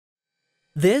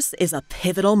This is a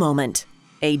pivotal moment.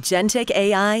 Agentic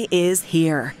AI is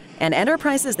here, and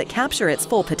enterprises that capture its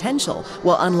full potential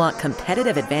will unlock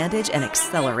competitive advantage and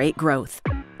accelerate growth.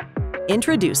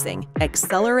 Introducing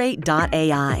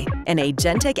EXLerate.AI, an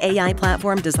agentic AI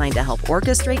platform designed to help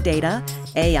orchestrate data,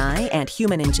 AI, and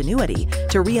human ingenuity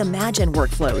to reimagine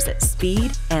workflows at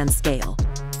speed and scale.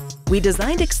 We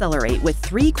designed EXLerate with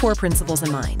 3 core principles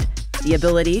in mind: the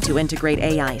ability to integrate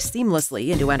AI seamlessly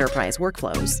into enterprise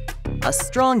workflows, a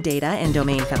strong data and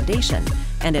domain foundation,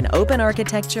 and an open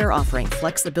architecture offering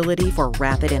flexibility for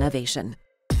rapid innovation.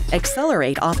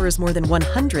 EXLerate offers more than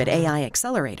 100 AI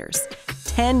accelerators,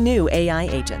 10 new AI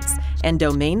agents, and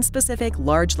domain-specific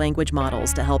large language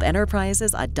models to help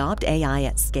enterprises adopt AI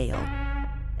at scale.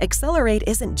 EXLerate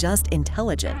isn't just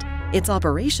intelligent, it's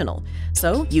operational,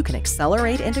 so you can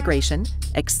accelerate integration,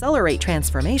 accelerate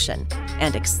transformation,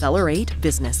 and accelerate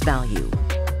business value.